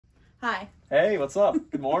Hi. Hey, what's up?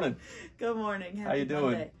 Good morning. Good morning. Happy How you doing?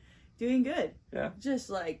 Monday. Doing good. Yeah. Just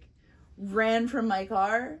like ran from my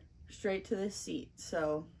car straight to this seat,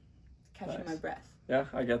 so catching my breath. Yeah,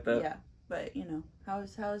 I get that. Yeah, but you know,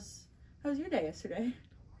 how's your day yesterday?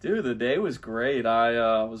 Dude, the day was great.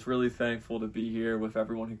 I was really thankful to be here with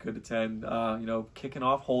everyone who could attend. Kicking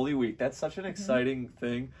off Holy Week. That's such an exciting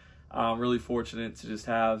thing. I'm really fortunate to just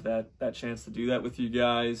have that chance to do that with you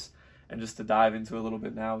guys and just to dive into a little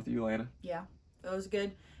bit now with you, Layna. Yeah, it was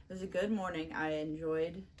good. It was a good morning. I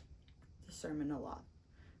enjoyed the sermon a lot.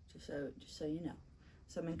 Just so you know,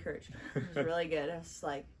 some encouragement. It was really good. It was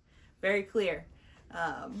like very clear,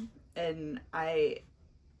 and I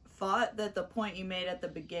thought that the point you made at the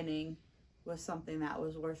beginning was something that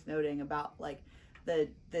was worth noting about like the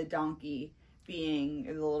donkey being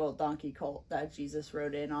the little donkey colt that Jesus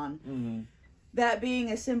rode in on. Mm-hmm. That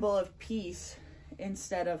being a symbol of peace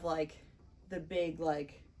instead of like the big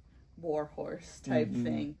like war horse type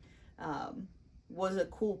thing was a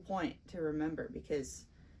cool point to remember, because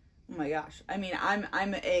oh my gosh, I mean,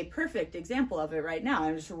 I'm a perfect example of it right now.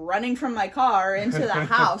 I'm just running from my car into the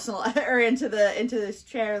house or into this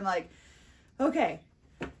chair and like, okay,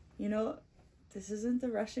 you know, this isn't the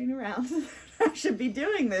rushing around I should be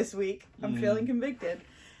doing this week. I'm feeling convicted.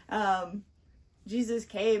 Jesus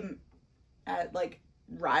came at like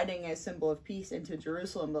riding a symbol of peace into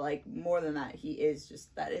Jerusalem, but like more than that,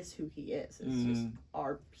 that is who he is. It's just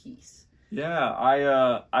our peace. Yeah,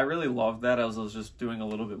 I really loved that. As I was just doing a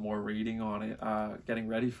little bit more reading on it, getting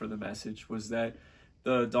ready for the message, was that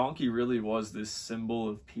the donkey really was this symbol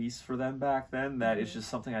of peace for them back then. That is just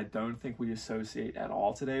something I don't think we associate at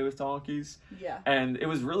all today with donkeys. Yeah. And it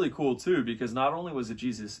was really cool too, because not only was it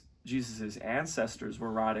Jesus's ancestors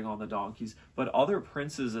were riding on the donkeys, but other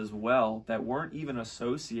princes as well that weren't even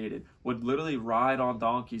associated would literally ride on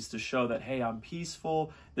donkeys to show that, hey, I'm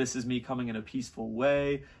peaceful. This is me coming in a peaceful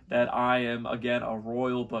way, that I am, again, a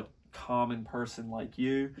royal but common person like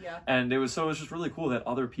you. Yeah. And it was just really cool that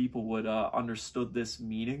other people would understood this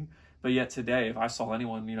meaning. But yet today, if I saw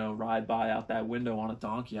anyone, ride by out that window on a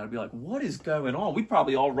donkey, I'd be like, what is going on? We'd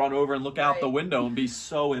probably all run over and look out the window and be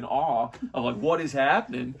so in awe of like, what is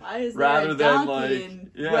happening? Why is there a donkey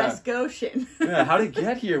in West Goshen? Yeah, how did it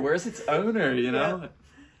get here? Where's its owner, you know?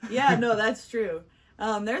 Yeah, no, that's true.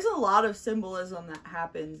 There's a lot of symbolism that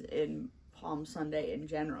happens in Palm Sunday in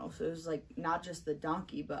general. So it was like not just the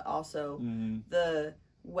donkey, but also the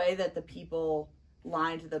way that the people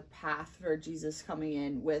lined the path for Jesus coming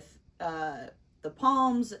in with the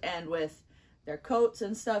palms and with their coats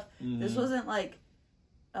and stuff. This wasn't like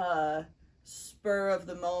a spur of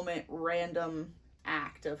the moment random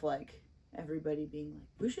act of like everybody being like,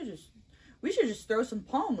 we should just throw some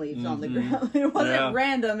palm leaves on the ground. It wasn't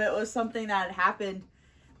random. It was something that had happened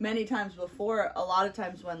many times before. A lot of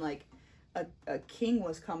times when like a king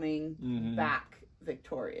was coming back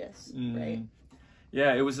victorious, right?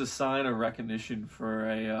 Yeah, it was a sign of recognition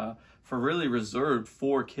for really reserved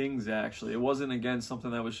for kings, actually. It wasn't, again,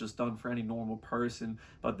 something that was just done for any normal person,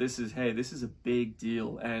 but this is a big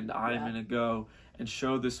deal, and I'm going to go and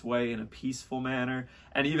show this way in a peaceful manner.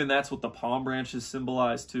 And even that's what the palm branches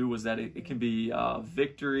symbolize, too, was that it can be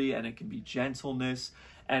victory and it can be gentleness.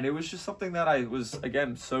 And it was just something that I was,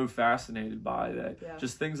 again, so fascinated by, that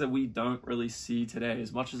just things that we don't really see today.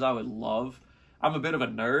 As much as I would love, I'm a bit of a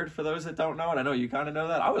nerd for those that don't know, and I know you kind of know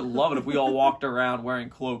that. I would love it if we all walked around wearing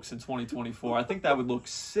cloaks in 2024. I think that would look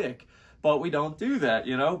sick, but we don't do that,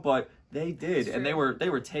 But they did, and they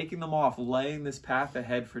were taking them off, laying this path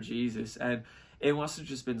ahead for Jesus, and it must have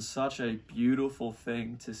just been such a beautiful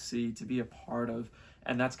thing to see, to be a part of.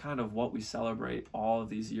 And that's kind of what we celebrate all of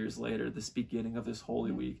these years later, this beginning of this Holy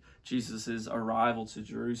Week, Jesus's arrival to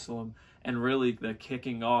Jerusalem, and really the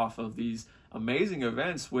kicking off of these amazing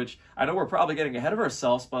events, which I know we're probably getting ahead of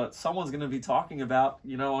ourselves, but someone's going to be talking about,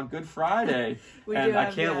 on Good Friday. And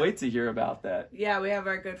I can't wait to hear about that. Yeah, we have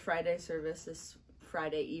our Good Friday service this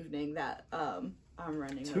Friday evening that I'm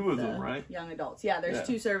running. Two of them, right? Young adults. Yeah, there's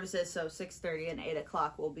two services, so 6:30 and 8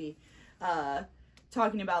 o'clock we'll be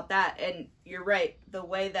talking about that. And you're right, the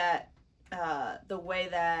way that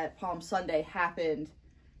Palm Sunday happened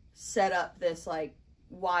set up this like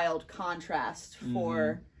wild contrast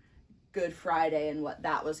for Good Friday and what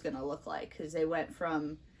that was going to look like, because they went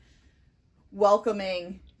from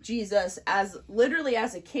welcoming Jesus as literally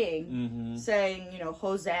as a king, saying,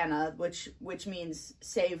 Hosanna, which means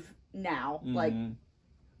save now, like,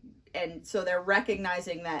 and so they're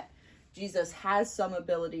recognizing that Jesus has some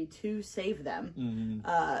ability to save them.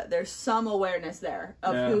 There's some awareness there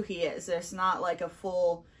of who he is. There's not like a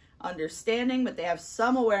full understanding, but they have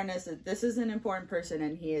some awareness that this is an important person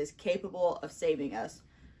and he is capable of saving us.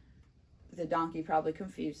 the donkey probably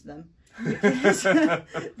confused them because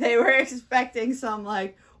they were expecting some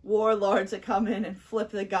like warlord to come in and flip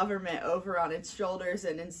the government over on its shoulders,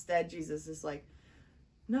 and instead Jesus is like,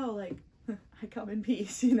 no, like, I come in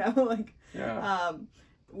peace, you know, like,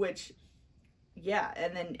 which, yeah,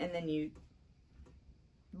 and then you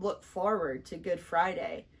look forward to Good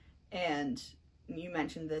Friday, and you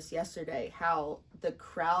mentioned this yesterday, how the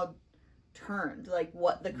crowd turned, like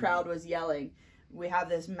what the crowd was yelling. We have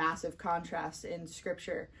this massive contrast in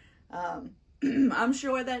Scripture. I'm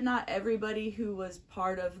sure that not everybody who was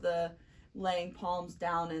part of the laying palms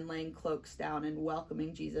down and laying cloaks down and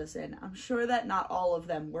welcoming Jesus in, I'm sure that not all of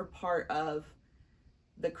them were part of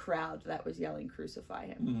the crowd that was yelling, crucify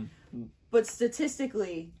him. Mm-hmm. But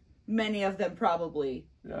statistically, many of them probably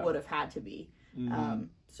would have had to be. Mm-hmm.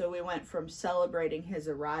 So we went from celebrating his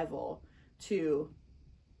arrival to,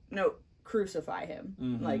 no, crucify him.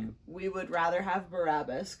 Mm-hmm. Like, we would rather have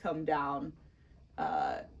Barabbas come down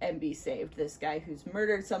and be saved. This guy who's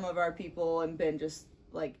murdered some of our people and been just,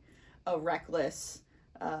 like, a reckless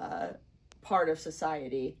part of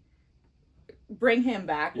society. Bring him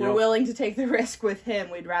back. Yep. We're willing to take the risk with him.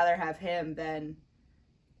 We'd rather have him than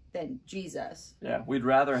Jesus. Yeah, we'd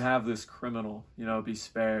rather have this criminal, be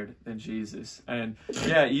spared than Jesus. And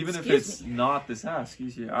yeah, even if it's not this,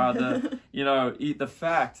 excuse you, the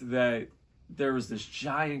fact that there was this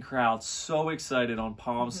giant crowd so excited on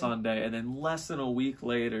Palm Sunday, and then less than a week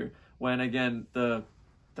later, when again the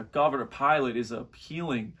governor Pilate is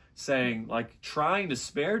appealing, saying, like, trying to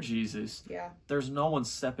spare Jesus, there's no one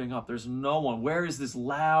stepping up. There's no one. Where is this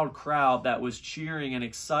loud crowd that was cheering and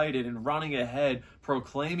excited and running ahead,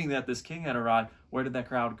 proclaiming that this king had arrived? Where did that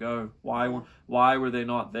crowd go? Why were they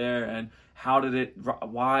not there? And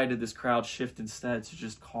why did this crowd shift instead to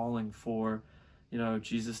just calling for,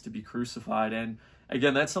 Jesus to be crucified? And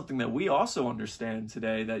again, that's something that we also understand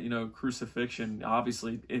today, that, crucifixion,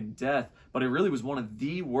 obviously in death, but it really was one of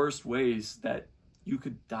the worst ways that you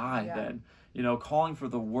could die then. Calling for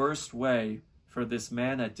the worst way for this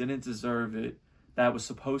man that didn't deserve it, that was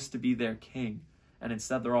supposed to be their king. And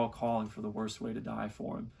instead they're all calling for the worst way to die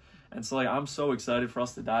for him. And so, I'm so excited for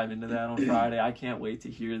us to dive into that on Friday. I can't wait to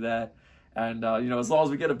hear that. And, as long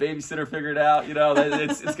as we get a babysitter figured out,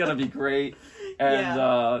 it's going to be great.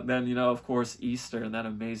 And then, of course, Easter and that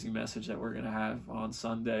amazing message that we're going to have on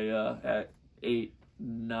Sunday at 8,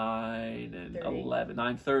 9, and 11.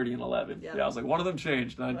 9:30 and 11. Yeah, I was like, one of them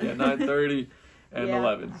changed. 9:30 and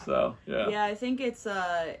 11. So, Yeah, I think it's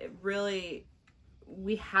really,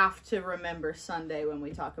 we have to remember Sunday when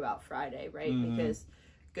we talk about Friday, right? Mm-hmm. Because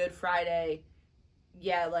Good Friday,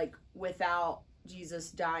 like, without Jesus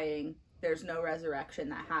dying, there's no resurrection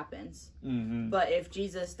that happens. Mm-hmm. But if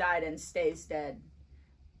Jesus died and stays dead,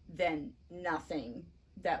 then nothing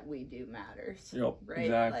that we do matters. Yep, right?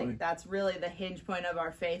 Exactly. Like, that's really the hinge point of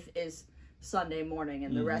our faith is Sunday morning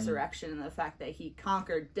and the resurrection and the fact that he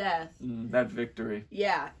conquered death. That victory.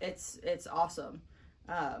 Yeah, it's awesome.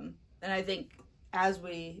 And I think as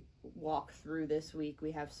we walk through this week,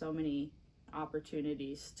 we have so many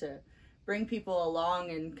opportunities to bring people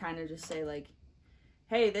along and kind of just say, like,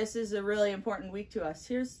 hey, this is a really important week to us.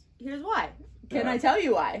 Here's why. Can I tell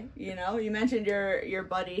you why? You mentioned your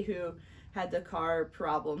buddy who had the car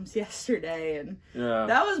problems yesterday, and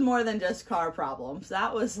that was more than just car problems.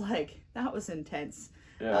 That was intense.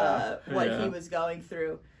 What he was going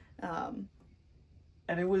through.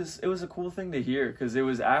 And it was a cool thing to hear, because it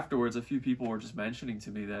was afterwards a few people were just mentioning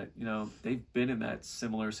to me that, they've been in that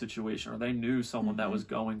similar situation, or they knew someone that was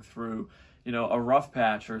going through, a rough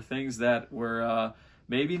patch, or things that were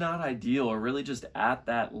maybe not ideal, or really just at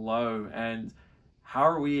that low. And how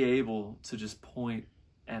are we able to just point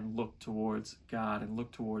and look towards God and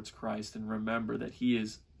look towards Christ and remember that he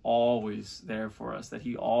is always there for us, that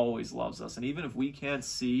he always loves us. And even if we can't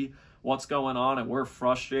see what's going on and we're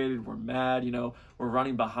frustrated, we're mad, we're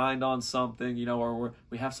running behind on something, or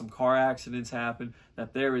we have some car accidents happen,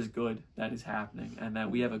 that there is good that is happening, and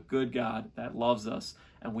that we have a good God that loves us.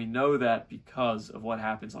 And we know that because of what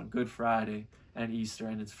happens on Good Friday and Easter,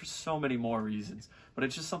 and it's for so many more reasons. But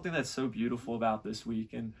it's just something that's so beautiful about this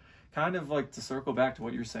week. And kind of like to circle back to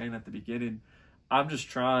what you're saying at the beginning, I'm just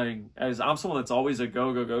trying, as I'm someone that's always a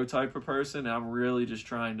go type of person, and I'm really just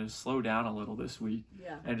trying to slow down a little this week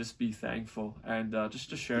and just be thankful and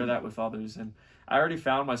just to share that with others. And I already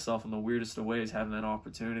found myself in the weirdest of ways having that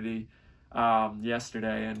opportunity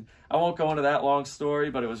yesterday. And I won't go into that long story,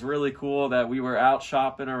 but it was really cool that we were out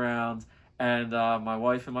shopping around, and my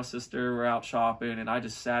wife and my sister were out shopping, and I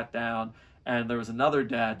just sat down, and there was another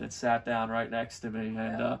dad that sat down right next to me,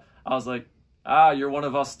 and I was like, you're one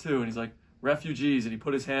of us too. And he's like, refugees, and he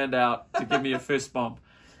put his hand out to give me a fist bump.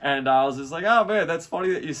 And I was just like, oh man, that's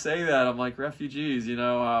funny that you say that. I'm like, refugees,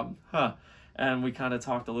 And we kind of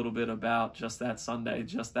talked a little bit about just that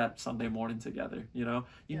Sunday morning together. You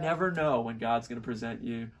never know when God's going to present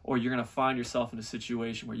you, or you're going to find yourself in a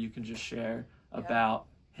situation where you can just share about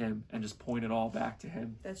him and just point it all back to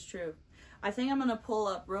him. That's true. I think I'm going to pull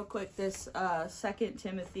up real quick this 2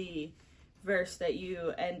 Timothy verse that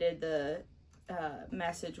you ended the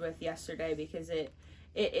message with yesterday, because it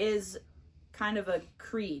is kind of a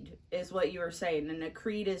creed, is what you were saying. And a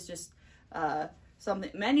creed is just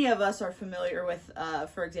something many of us are familiar with,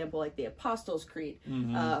 for example, like the Apostles' Creed,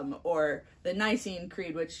 or the Nicene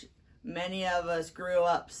Creed, which many of us grew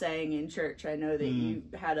up saying in church. I know that you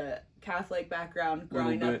had a Catholic background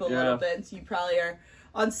growing up a little bit, so you probably are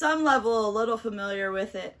on some level a little familiar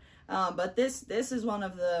with it. But this is one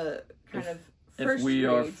of the kind of first if we creeds.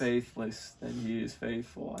 are faithless, then he is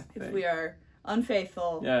faithful, I think. If we are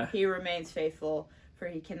unfaithful, he remains faithful, for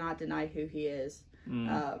he cannot deny who he is.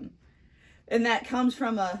 And that comes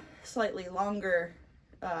from a slightly longer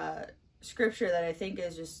scripture that I think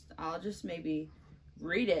is just, I'll just maybe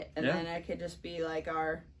read it, and then it could just be like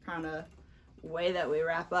our kind of way that we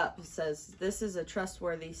wrap up. It says, "This is a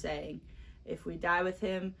trustworthy saying. If we die with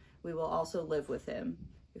him, we will also live with him.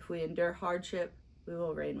 If we endure hardship, we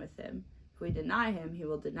will reign with him. If we deny him, he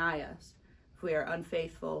will deny us. If we are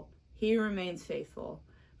unfaithful, he remains faithful,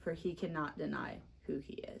 for he cannot deny who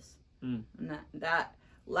he is." And that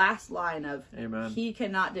last line of Amen. He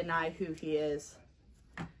cannot deny who he is,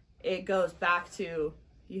 it goes back to,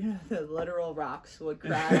 the literal rocks would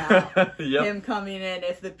cry out. Him coming in.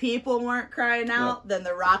 If the people weren't crying out, then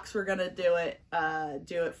the rocks were going to do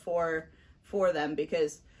it for them,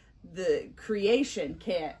 because the creation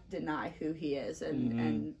can't deny who he is.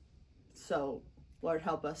 And so, Lord,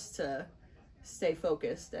 help us to stay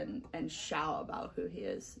focused and shout about who he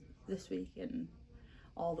is this week and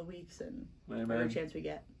all the weeks and every chance we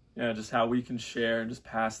get. Yeah, just how we can share and just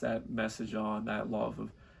pass that message on, that love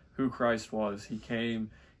of who Christ was. He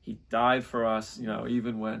came, he died for us,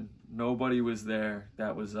 even when nobody was there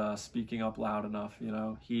that was speaking up loud enough,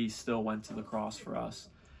 he still went to the cross for us.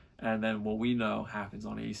 And then what we know happens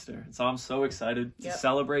on Easter. And so I'm so excited to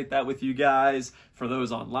celebrate that with you guys, for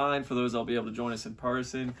those online, for those that'll be able to join us in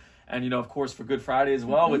person. And, of course, for Good Friday as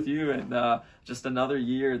well with you. And just another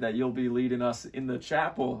year that you'll be leading us in the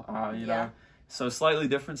chapel, So slightly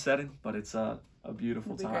different setting, but it's a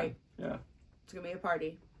beautiful time. Great. Yeah. It's going to be a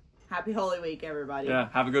party. Happy Holy Week, everybody. Yeah,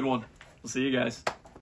 have a good one. We'll see you guys.